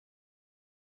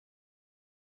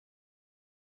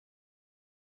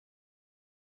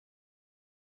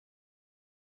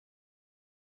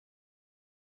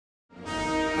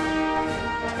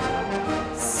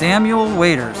Samuel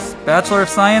Waiters, Bachelor of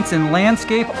Science in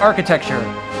Landscape Architecture.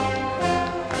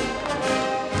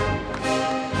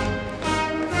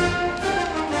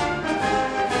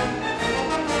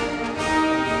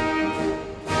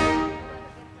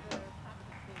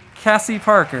 Cassie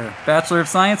Parker, Bachelor of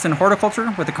Science in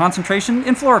Horticulture with a concentration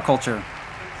in Floriculture.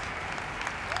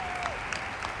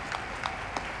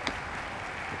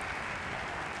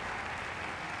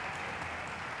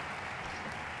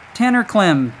 Tanner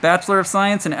Clem, Bachelor of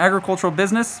Science in Agricultural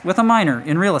Business with a minor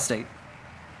in Real Estate.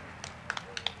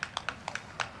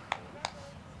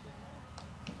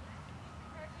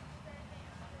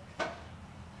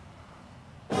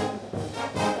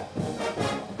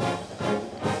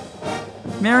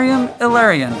 Miriam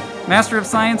Ilarian, Master of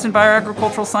Science in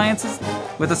Bioagricultural Sciences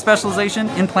with a specialization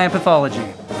in plant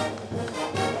pathology.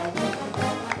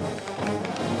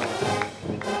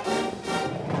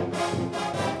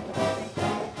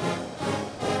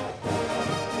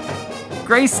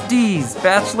 Grace Dees,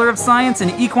 Bachelor of Science in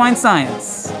Equine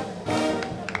Science.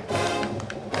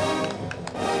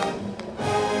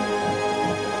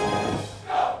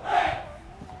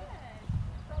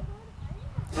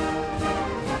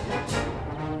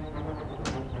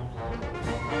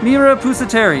 Mira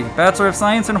Pusateri, Bachelor of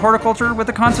Science in Horticulture with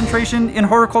a concentration in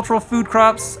horticultural food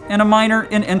crops and a minor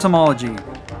in entomology.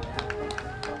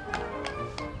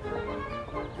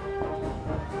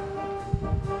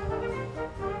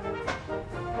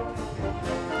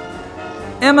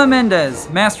 Emma Mendez,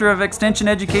 Master of Extension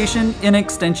Education in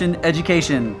Extension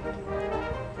Education.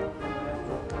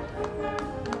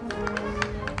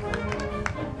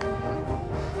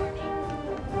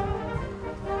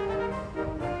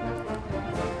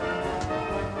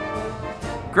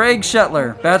 Greg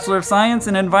Shetler, Bachelor of Science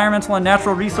in Environmental and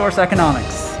Natural Resource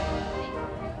Economics.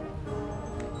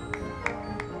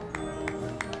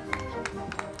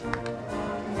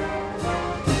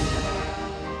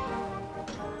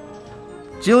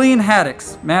 Jillian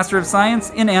Haddix, Master of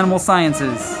Science in Animal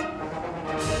Sciences.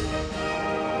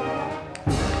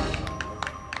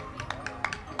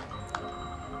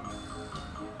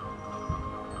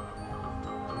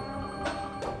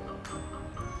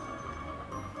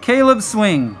 Caleb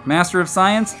Swing, Master of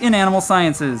Science in Animal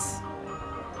Sciences.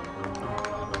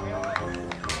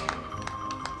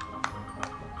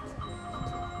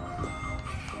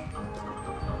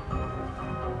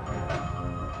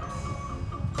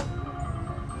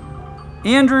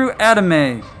 Andrew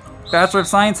Adame, Bachelor of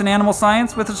Science in Animal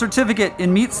Science with a certificate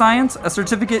in Meat Science, a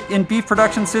certificate in Beef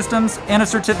Production Systems, and a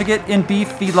certificate in Beef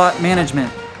Feedlot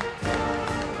Management.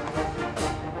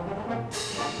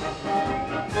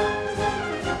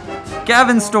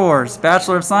 Gavin Stores,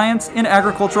 Bachelor of Science in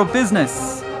Agricultural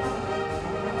Business.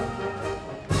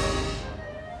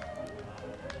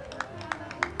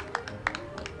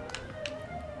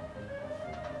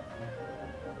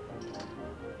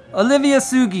 Olivia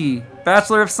Sugi,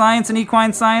 Bachelor of Science in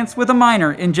Equine Science with a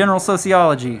minor in General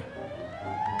Sociology.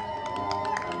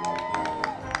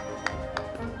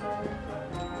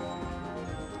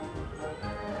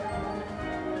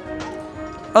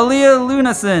 Aaliyah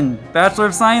Lunason, Bachelor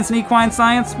of Science in Equine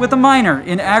Science with a minor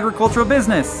in Agricultural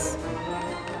Business.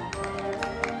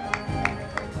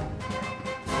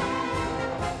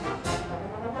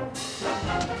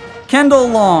 Kendall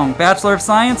Long, Bachelor of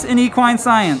Science in Equine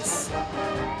Science.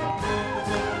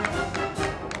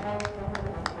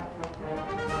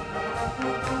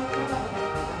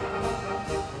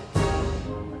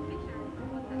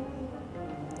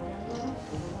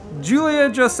 Julia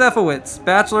Josefowitz,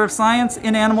 Bachelor of Science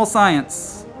in Animal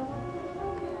Science.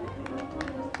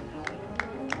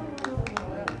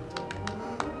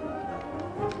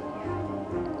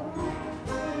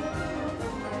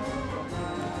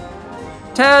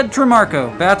 Tad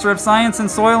Tremarco, Bachelor of Science in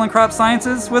Soil and Crop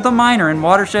Sciences with a minor in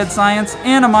Watershed Science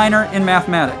and a minor in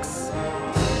Mathematics.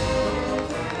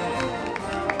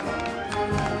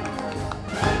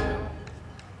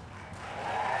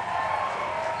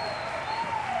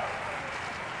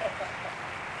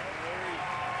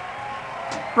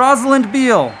 Rosalind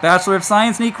Beal, Bachelor of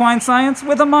Science in Equine Science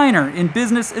with a minor in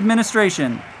Business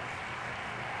Administration.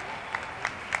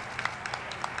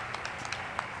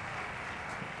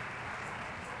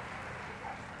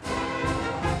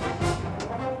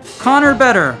 Connor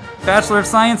Better, Bachelor of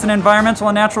Science in Environmental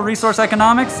and Natural Resource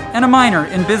Economics and a minor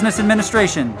in Business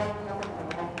Administration.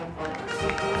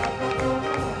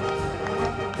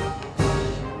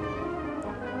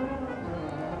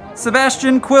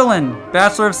 Sebastian Quillen,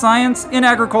 Bachelor of Science in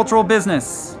Agricultural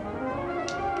Business.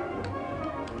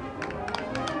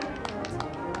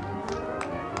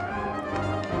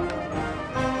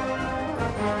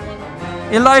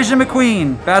 Elijah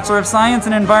McQueen, Bachelor of Science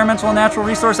in Environmental and Natural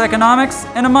Resource Economics,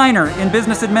 and a minor in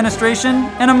Business Administration,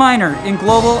 and a minor in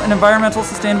Global and Environmental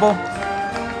Sustainable.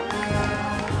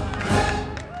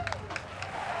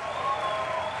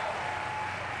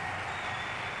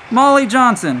 Molly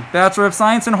Johnson, Bachelor of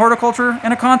Science in Horticulture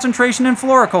and a concentration in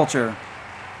Floriculture.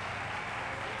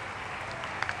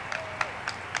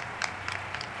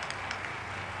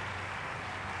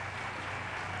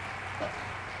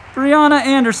 Brianna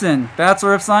Anderson,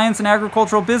 Bachelor of Science in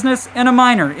Agricultural Business and a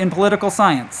minor in Political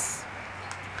Science.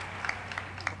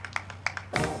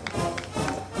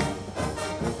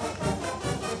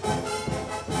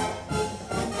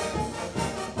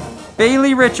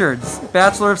 Bailey Richards,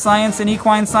 Bachelor of Science in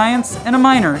Equine Science and a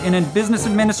minor in Business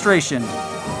Administration.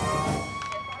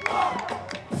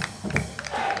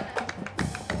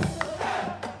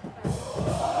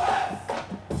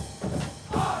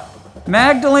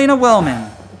 Magdalena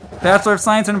Wellman, Bachelor of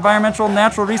Science in Environmental and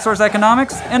Natural Resource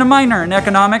Economics and a minor in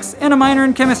Economics and a minor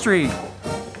in Chemistry.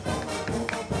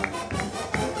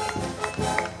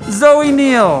 Zoe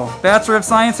Neal, Bachelor of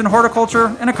Science in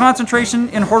Horticulture and a concentration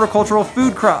in Horticultural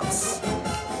Food Crops.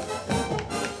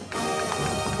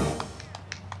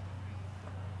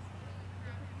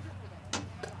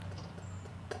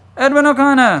 Edwin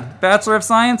O'Connor, Bachelor of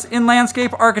Science in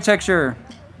Landscape Architecture.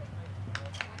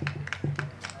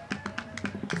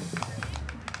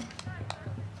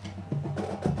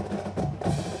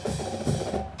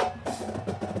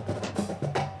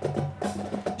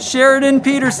 Sheridan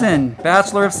Peterson,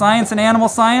 Bachelor of Science in Animal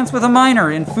Science with a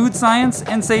minor in Food Science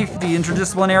and Safety,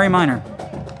 interdisciplinary minor.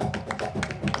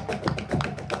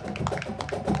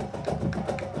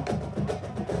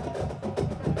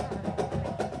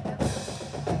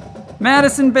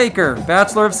 Madison Baker,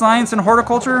 Bachelor of Science in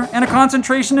Horticulture and a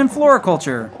concentration in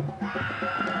Floriculture.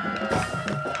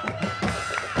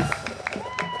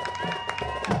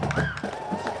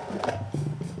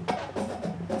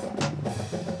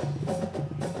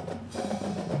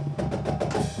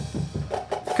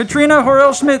 Katrina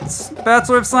Horel-Schmitz,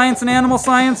 Bachelor of Science in Animal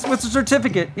Science with a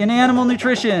certificate in Animal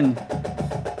Nutrition.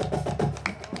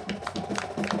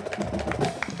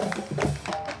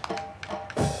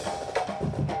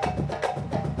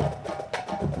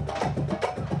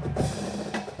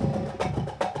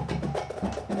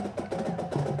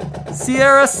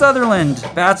 Sierra Sutherland,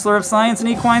 Bachelor of Science in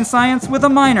Equine Science with a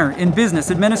minor in Business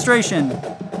Administration.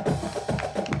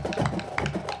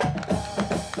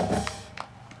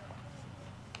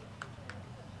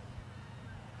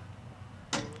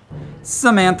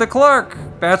 Samantha Clark,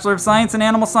 Bachelor of Science in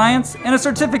Animal Science and a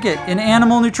certificate in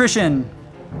Animal Nutrition.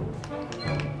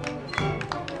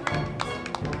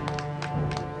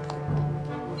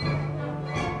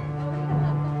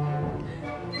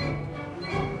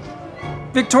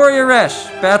 Victoria Resch,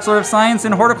 Bachelor of Science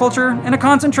in Horticulture and a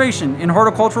concentration in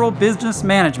Horticultural Business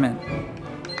Management.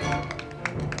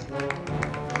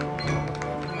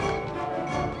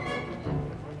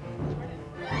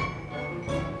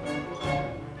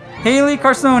 Haley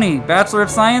Carsoni, Bachelor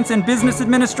of Science in Business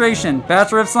Administration,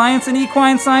 Bachelor of Science in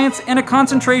Equine Science, and a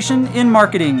concentration in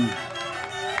Marketing.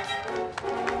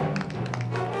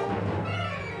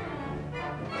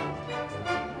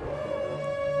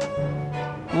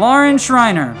 Lauren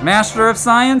Schreiner, Master of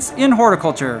Science in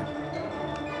Horticulture.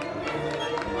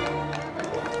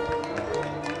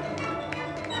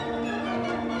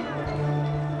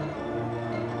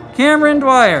 Cameron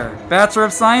Dwyer, Bachelor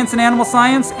of Science in Animal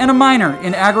Science and a minor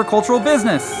in Agricultural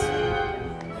Business.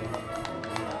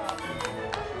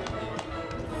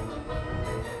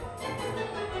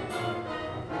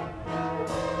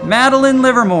 Madeline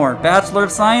Livermore, Bachelor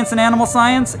of Science in Animal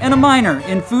Science and a minor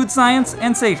in Food Science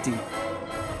and Safety.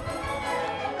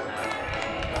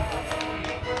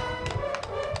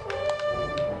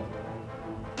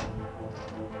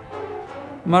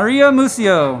 Maria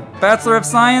Musio, Bachelor of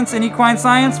Science in Equine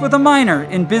Science with a minor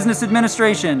in Business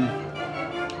Administration.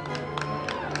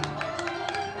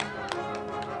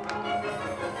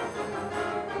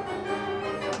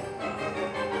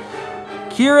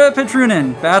 Kira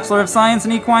Petrunen, Bachelor of Science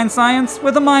in Equine Science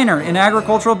with a minor in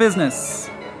Agricultural Business.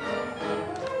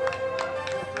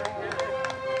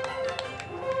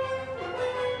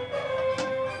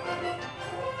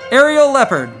 Ariel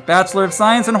Leopard, Bachelor of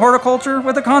Science in Horticulture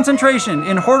with a concentration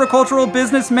in Horticultural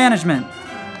Business Management.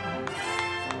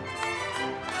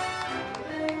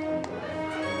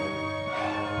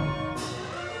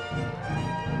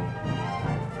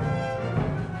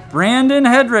 Brandon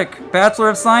Hedrick, Bachelor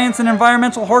of Science in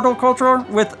Environmental Horticulture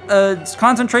with a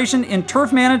concentration in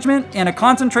Turf Management and a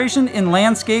concentration in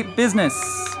Landscape Business.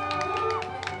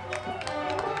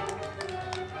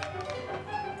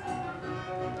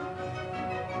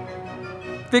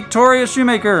 Victoria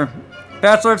Shoemaker,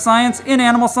 Bachelor of Science in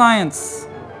Animal Science.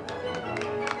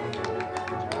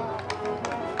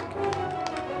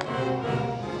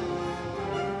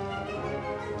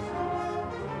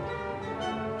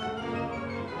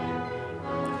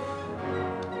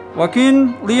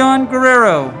 Joaquin Leon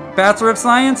Guerrero, Bachelor of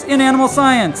Science in Animal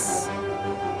Science.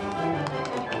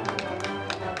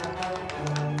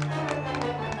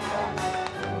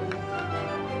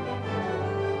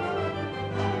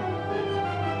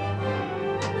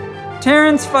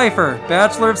 Terrence Pfeiffer,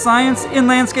 Bachelor of Science in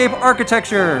Landscape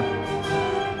Architecture.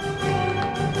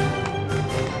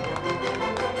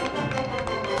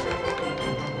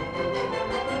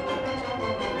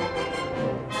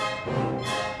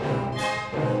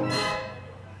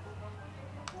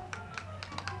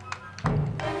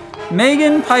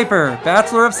 Megan Piper,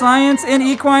 Bachelor of Science in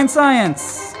Equine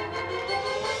Science.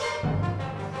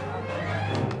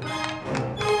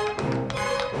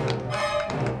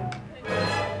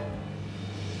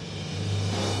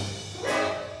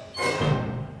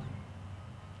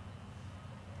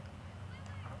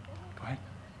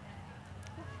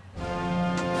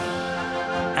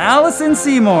 Allison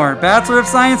Seymour, Bachelor of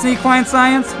Science in Equine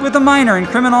Science with a minor in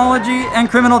Criminology and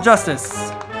Criminal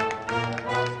Justice.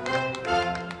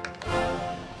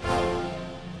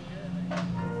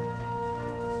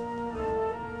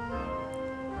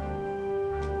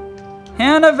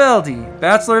 Hannah Velde,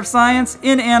 Bachelor of Science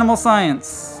in Animal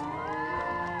Science.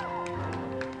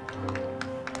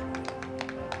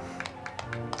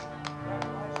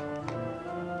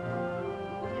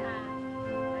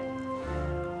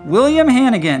 William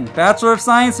Hannigan, Bachelor of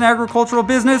Science in Agricultural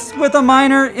Business with a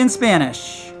minor in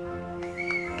Spanish.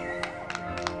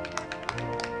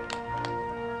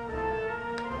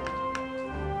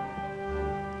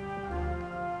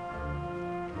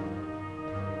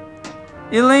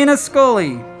 Elena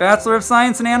Scully, Bachelor of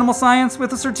Science in Animal Science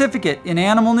with a certificate in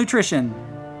Animal Nutrition.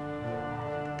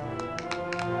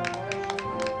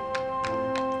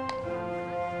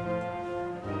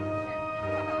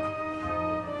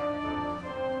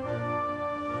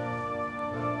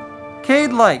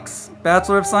 Cade Likes,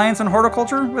 Bachelor of Science in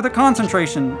Horticulture with a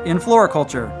concentration in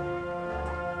Floriculture.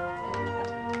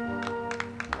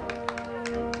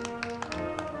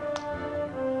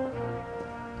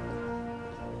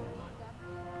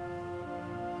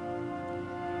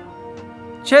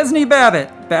 Chesney Babbitt,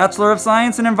 Bachelor of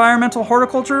Science in Environmental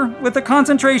Horticulture with a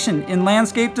concentration in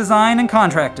Landscape Design and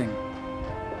Contracting.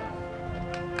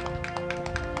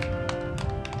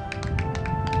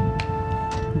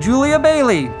 Julia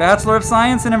Bailey, Bachelor of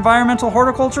Science in Environmental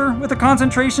Horticulture with a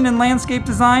concentration in Landscape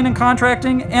Design and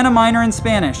Contracting and a minor in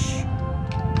Spanish.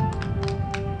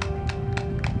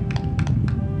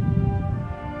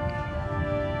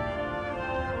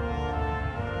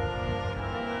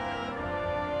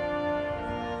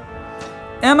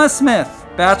 Emma Smith,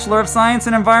 Bachelor of Science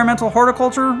in Environmental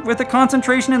Horticulture with a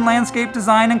concentration in Landscape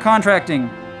Design and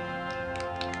Contracting.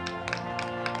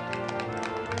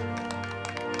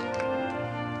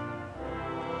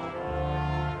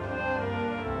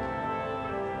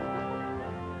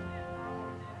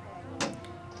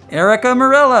 Erica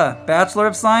Morella, Bachelor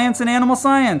of Science in Animal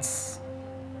Science.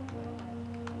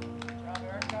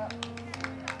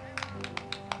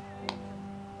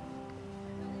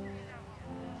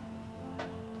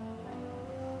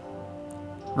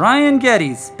 Ryan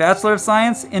Geddes, Bachelor of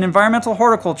Science in Environmental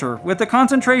Horticulture with a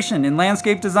concentration in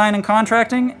Landscape Design and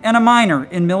Contracting and a minor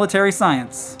in Military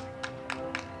Science.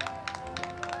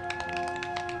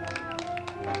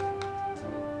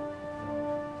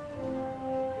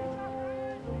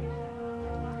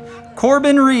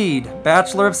 Corbin Reed,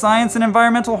 Bachelor of Science in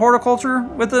Environmental Horticulture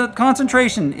with a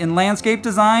concentration in Landscape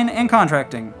Design and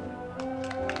Contracting.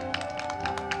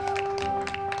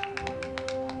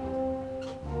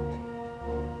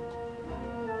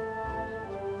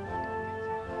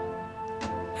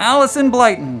 Allison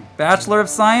Blyton, Bachelor of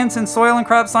Science in Soil and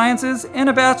Crop Sciences and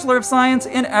a Bachelor of Science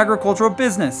in Agricultural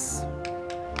Business.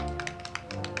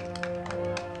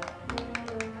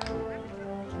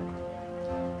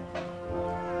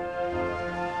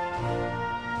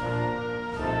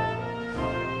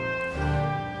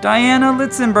 Diana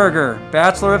Litzenberger,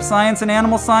 Bachelor of Science in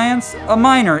Animal Science, a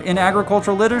minor in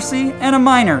Agricultural Literacy, and a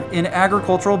minor in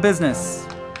Agricultural Business.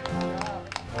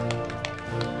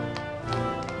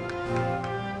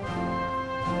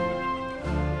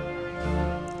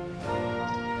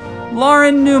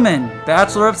 Lauren Newman,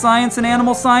 Bachelor of Science in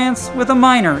Animal Science with a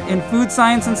minor in Food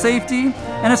Science and Safety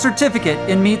and a certificate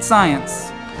in Meat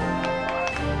Science.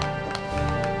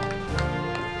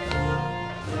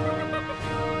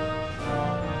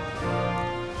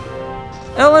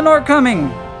 Eleanor Cumming,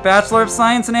 Bachelor of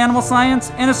Science in Animal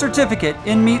Science, and a certificate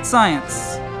in meat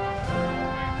science.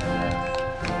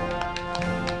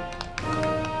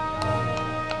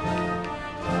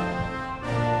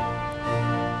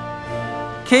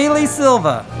 Kaylee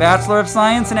Silva, Bachelor of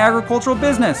Science in Agricultural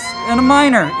Business, and a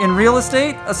minor in Real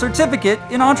Estate, a certificate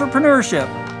in Entrepreneurship.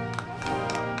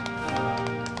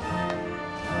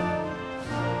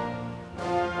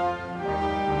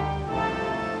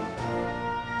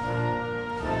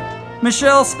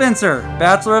 Michelle Spencer,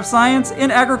 Bachelor of Science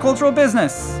in Agricultural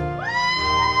Business.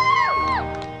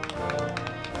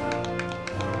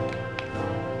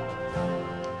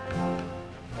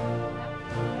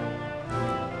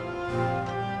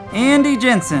 Andy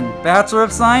Jensen, Bachelor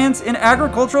of Science in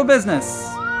Agricultural Business.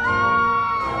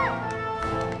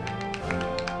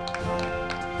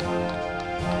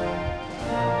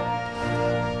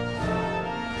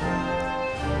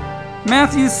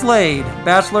 Matthew Slade,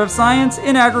 Bachelor of Science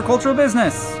in Agricultural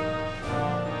Business.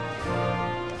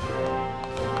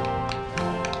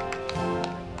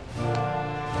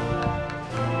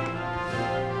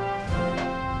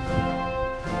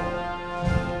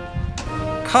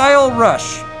 Kyle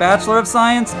Rush, Bachelor of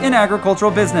Science in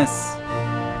Agricultural Business.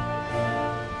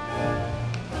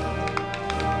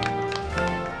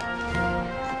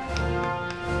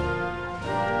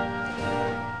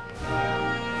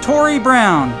 Tori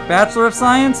Brown, Bachelor of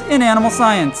Science in Animal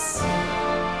Science.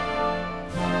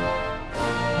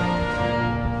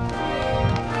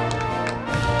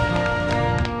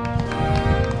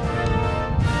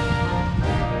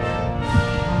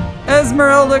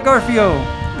 Esmeralda Garfio,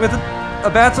 with a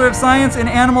Bachelor of Science in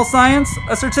Animal Science,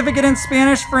 a certificate in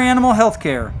Spanish for animal health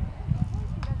care.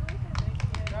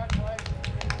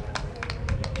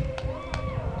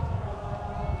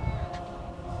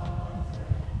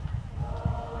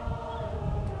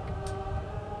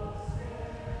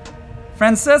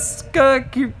 Francesca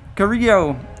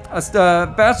Carrillo,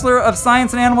 a Bachelor of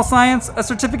Science in Animal Science, a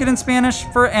certificate in Spanish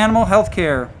for animal health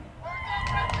care.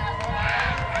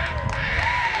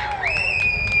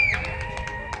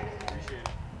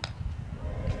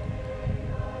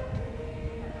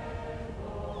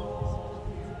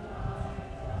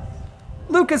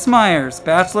 Lucas Myers,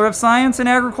 Bachelor of Science in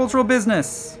Agricultural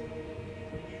Business.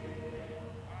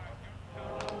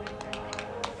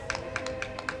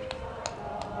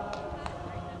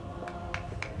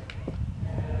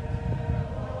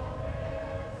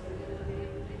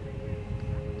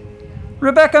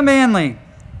 Rebecca Manley,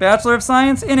 Bachelor of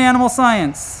Science in Animal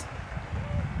Science.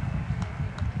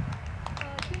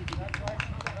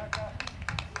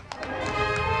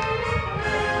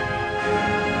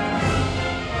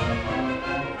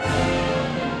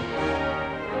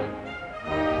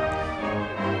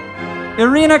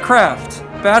 Irina Kraft,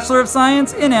 Bachelor of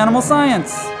Science in Animal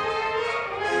Science.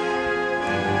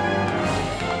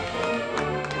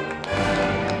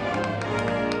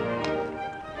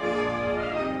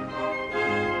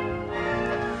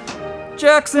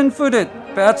 Jackson Foodet,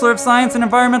 Bachelor of Science in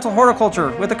Environmental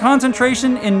Horticulture, with a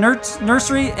concentration in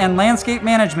nursery and landscape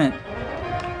management.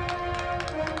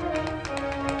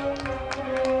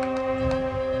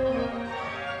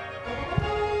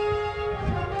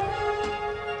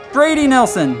 Brady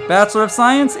Nelson, Bachelor of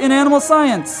Science in Animal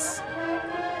Science.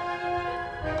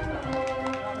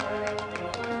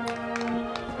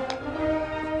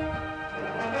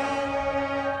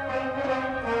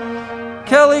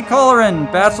 Kelly Colleran,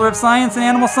 Bachelor of Science in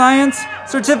Animal Science,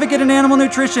 certificate in Animal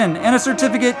Nutrition, and a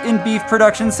certificate in Beef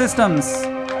Production Systems.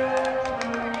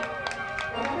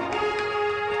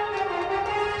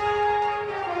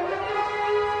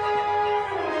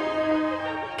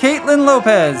 Caitlin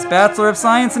Lopez, Bachelor of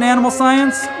Science in Animal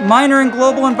Science, minor in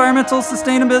Global Environmental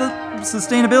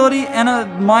Sustainability, and a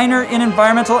minor in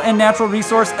Environmental and Natural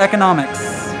Resource Economics.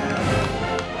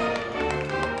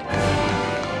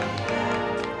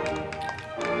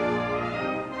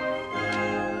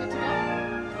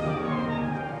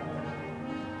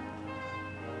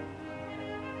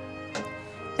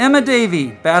 Emma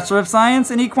Davey, Bachelor of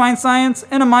Science in Equine Science,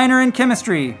 and a minor in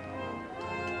Chemistry.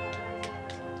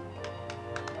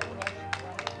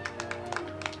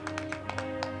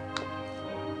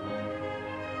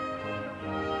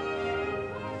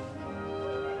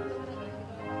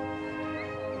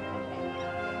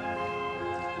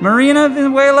 Marina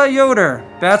Vinuela Yoder,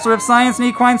 Bachelor of Science in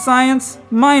Equine Science,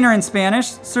 minor in Spanish,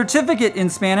 certificate in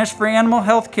Spanish for Animal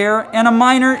Health Care, and a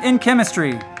minor in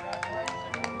Chemistry.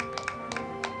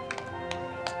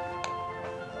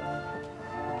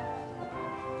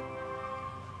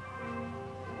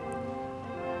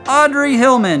 Audrey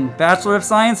Hillman, Bachelor of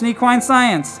Science in Equine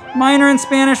Science, minor in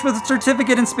Spanish with a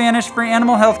certificate in Spanish for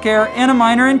Animal Health Care, and a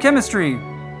minor in Chemistry.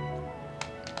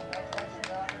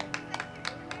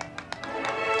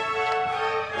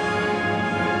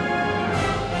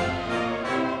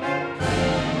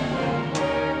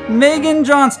 Megan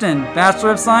Johnston,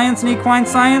 Bachelor of Science in Equine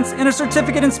Science and a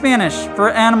certificate in Spanish for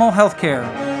animal health care.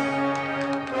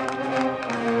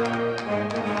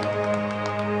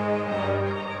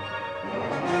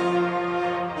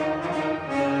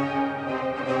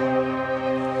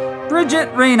 Bridget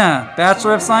Reyna,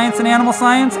 Bachelor of Science in Animal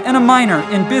Science and a minor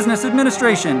in Business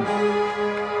Administration.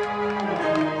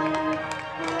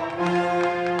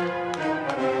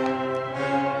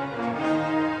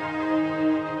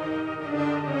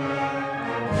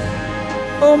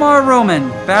 Omar Roman,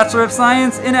 Bachelor of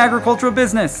Science in Agricultural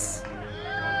Business.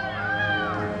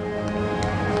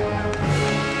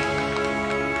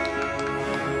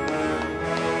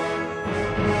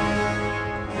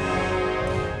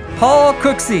 Paul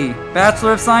Cooksey,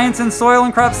 Bachelor of Science in Soil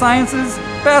and Crop Sciences,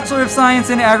 Bachelor of Science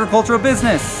in Agricultural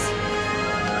Business.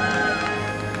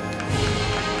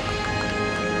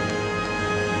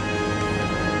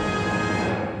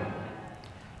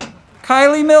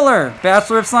 Kylie Miller,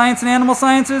 Bachelor of Science in Animal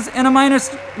Sciences and a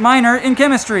minor in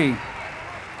Chemistry.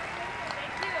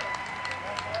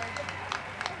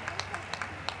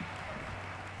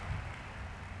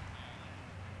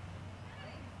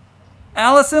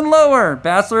 Allison Lower,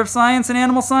 Bachelor of Science in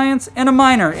Animal Science and a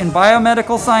minor in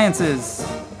Biomedical Sciences.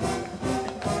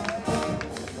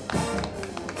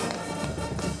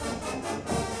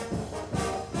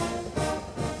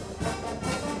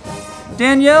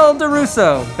 Danielle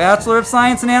DeRusso, Bachelor of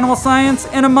Science in Animal Science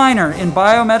and a minor in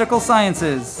Biomedical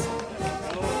Sciences.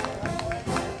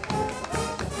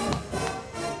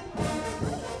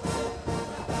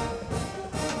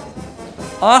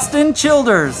 Austin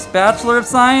Childers, Bachelor of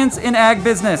Science in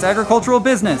Agricultural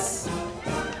Business.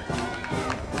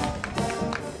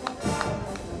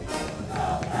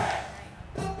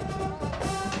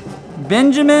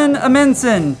 Benjamin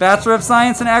Amenson, Bachelor of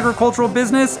Science in Agricultural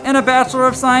Business and a Bachelor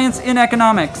of Science in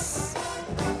Economics.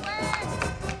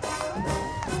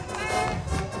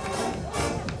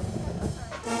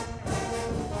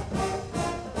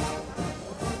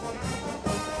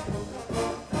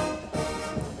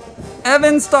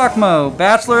 Evan Stockmo,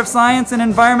 Bachelor of Science in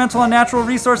Environmental and Natural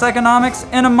Resource Economics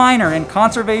and a minor in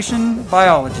Conservation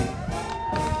Biology.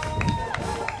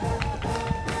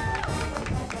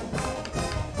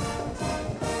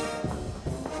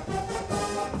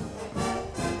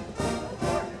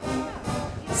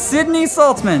 Sydney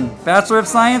Saltzman, Bachelor of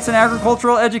Science in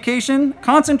Agricultural Education,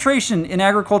 concentration in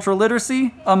Agricultural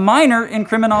Literacy, a minor in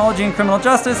Criminology and Criminal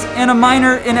Justice, and a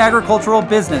minor in Agricultural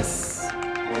Business.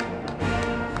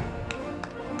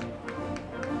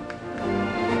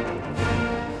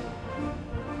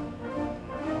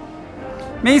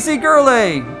 Macy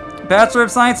Gurley, Bachelor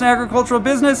of Science in Agricultural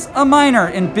Business, a minor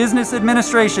in Business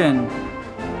Administration.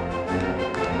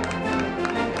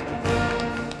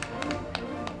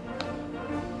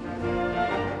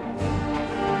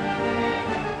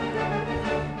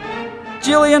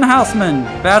 Jillian Hausman,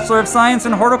 Bachelor of Science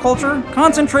in Horticulture,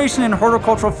 concentration in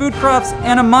horticultural food crops,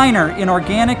 and a minor in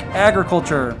Organic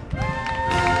Agriculture.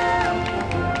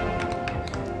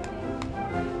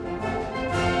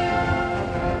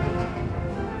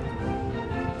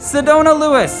 Sedona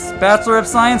Lewis, Bachelor of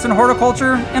Science in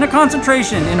Horticulture and a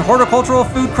concentration in horticultural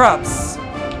food crops.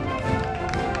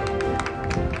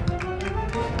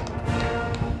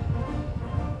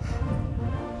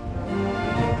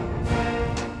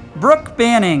 Brooke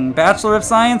Banning, Bachelor of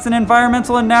Science in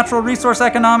Environmental and Natural Resource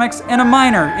Economics and a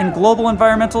minor in Global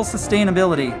Environmental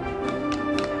Sustainability.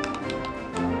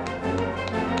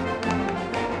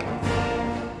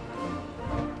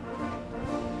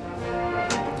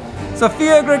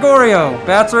 Sophia Gregorio,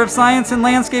 Bachelor of Science in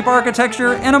Landscape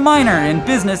Architecture and a minor in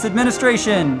Business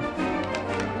Administration.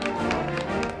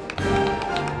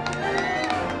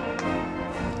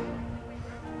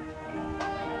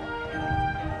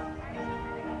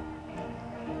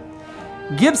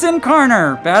 Gibson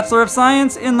Carner, Bachelor of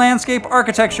Science in Landscape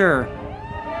Architecture.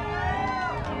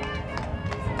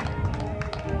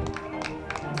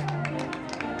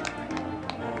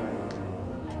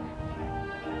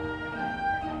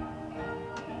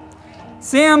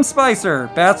 Sam Spicer,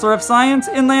 Bachelor of Science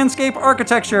in Landscape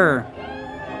Architecture.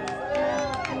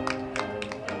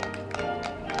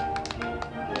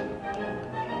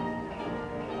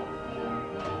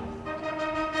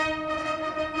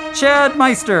 Chad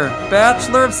Meister,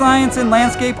 Bachelor of Science in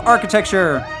Landscape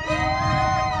Architecture.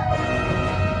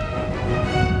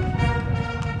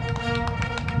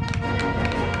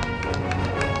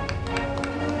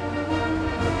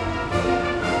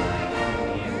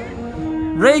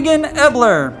 Reagan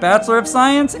Ebler, Bachelor of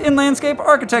Science in Landscape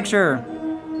Architecture.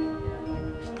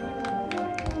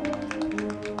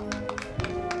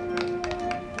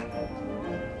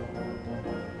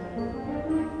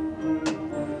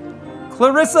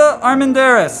 Clarissa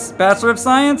Armendaris, Bachelor of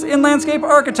Science in Landscape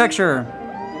Architecture.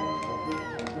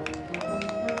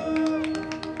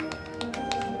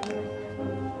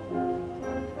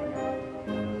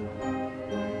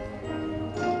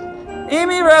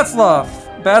 Amy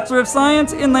Ratzloff, Bachelor of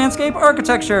Science in Landscape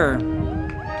Architecture.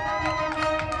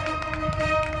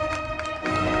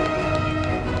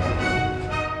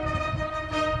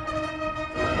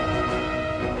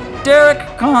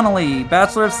 Derek Connolly,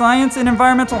 Bachelor of Science in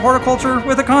Environmental Horticulture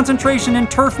with a concentration in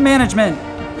turf management.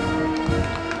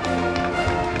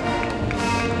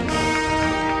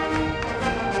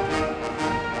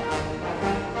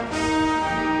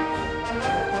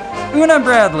 Una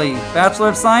Bradley, Bachelor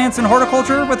of Science in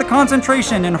Horticulture with a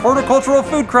concentration in horticultural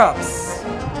food crops.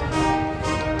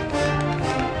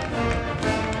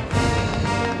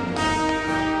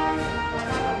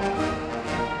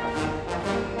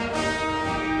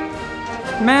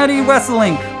 Maddie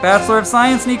Wesselink, Bachelor of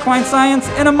Science in Equine Science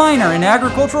and a minor in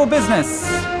Agricultural Business.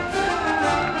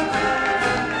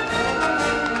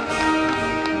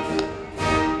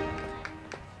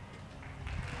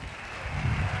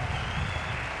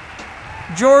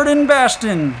 Jordan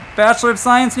Bashton, Bachelor of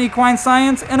Science in Equine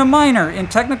Science and a minor in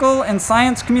Technical and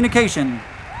Science Communication.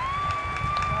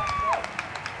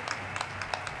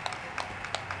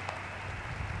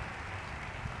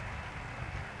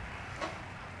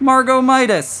 Margot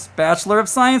Midas, Bachelor of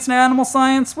Science in Animal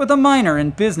Science with a minor in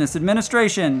Business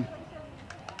Administration.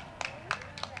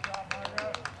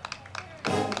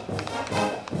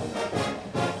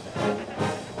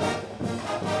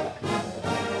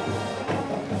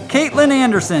 Caitlin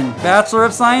Anderson, Bachelor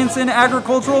of Science in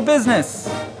Agricultural Business.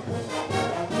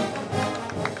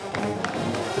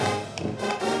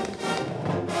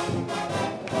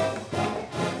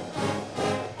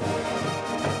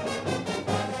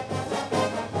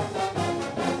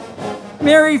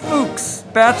 Mary Fuchs,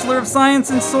 Bachelor of Science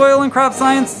in Soil and Crop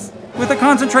Science with a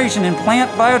concentration in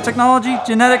plant biotechnology,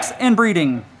 genetics, and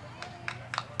breeding.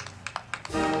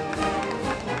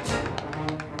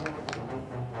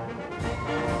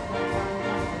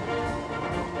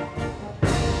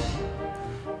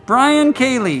 Brian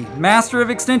Cayley, Master of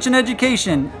Extension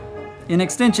Education in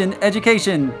Extension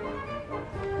Education.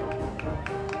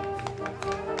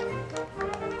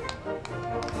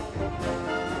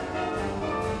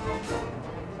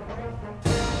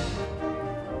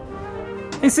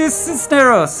 Jesus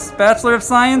Cisneros, Bachelor of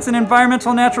Science in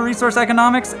Environmental Natural Resource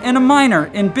Economics and a minor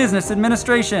in Business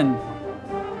Administration.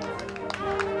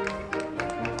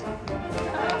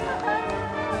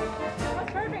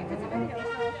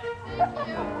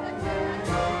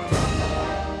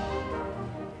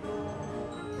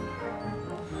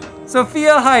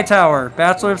 Sophia Hightower,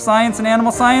 Bachelor of Science in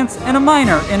Animal Science and a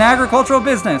minor in Agricultural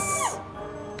Business.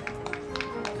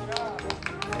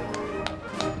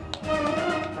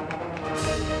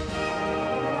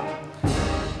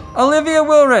 Olivia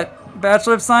Wilrett,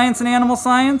 Bachelor of Science in Animal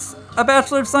Science, a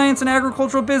Bachelor of Science in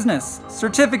Agricultural Business,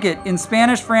 Certificate in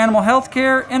Spanish for Animal Health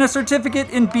Care, and a Certificate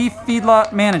in Beef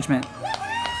Feedlot Management.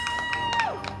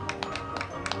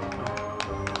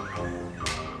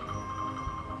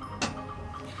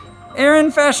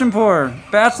 Erin Fashionpour,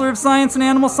 Bachelor of Science in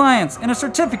Animal Science and a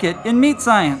Certificate in Meat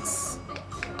Science.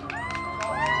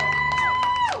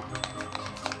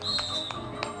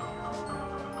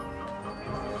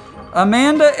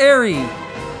 Amanda Airy,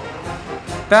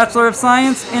 Bachelor of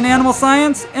Science in Animal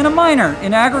Science and a minor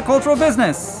in Agricultural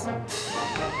Business.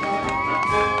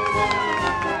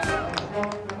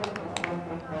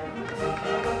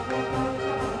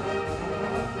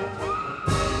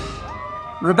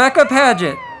 Rebecca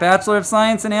Paget, Bachelor of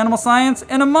Science in Animal Science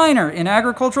and a minor in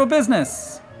Agricultural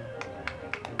Business.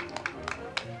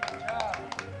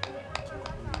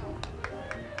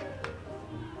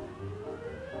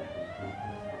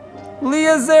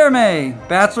 Leah Zerme,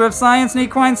 Bachelor of Science in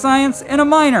Equine Science and a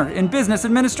minor in Business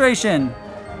Administration.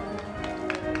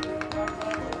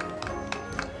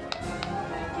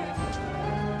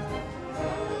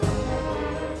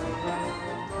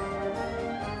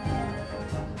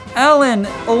 Alan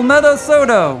Olmedo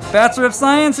Soto, Bachelor of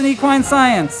Science in Equine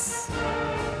Science.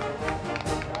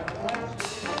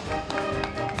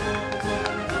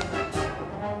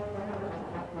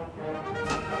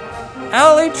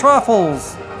 Allie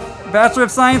Truffles, Bachelor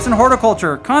of Science in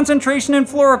Horticulture, concentration in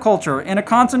Floriculture, and a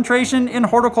concentration in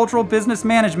Horticultural Business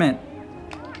Management.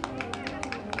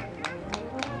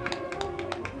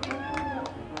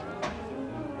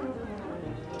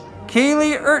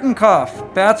 Kaylee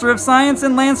Urtenkoff, Bachelor of Science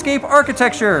in Landscape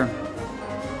Architecture.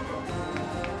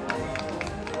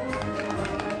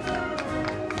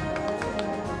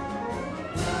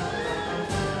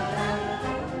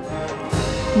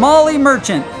 Molly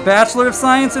Merchant, Bachelor of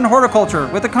Science in Horticulture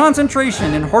with a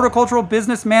concentration in Horticultural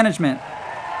Business Management.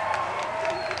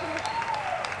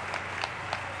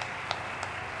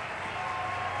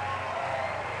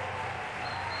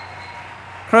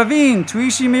 Praveen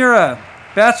Tuishimura,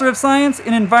 Bachelor of Science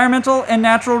in Environmental and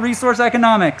Natural Resource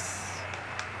Economics.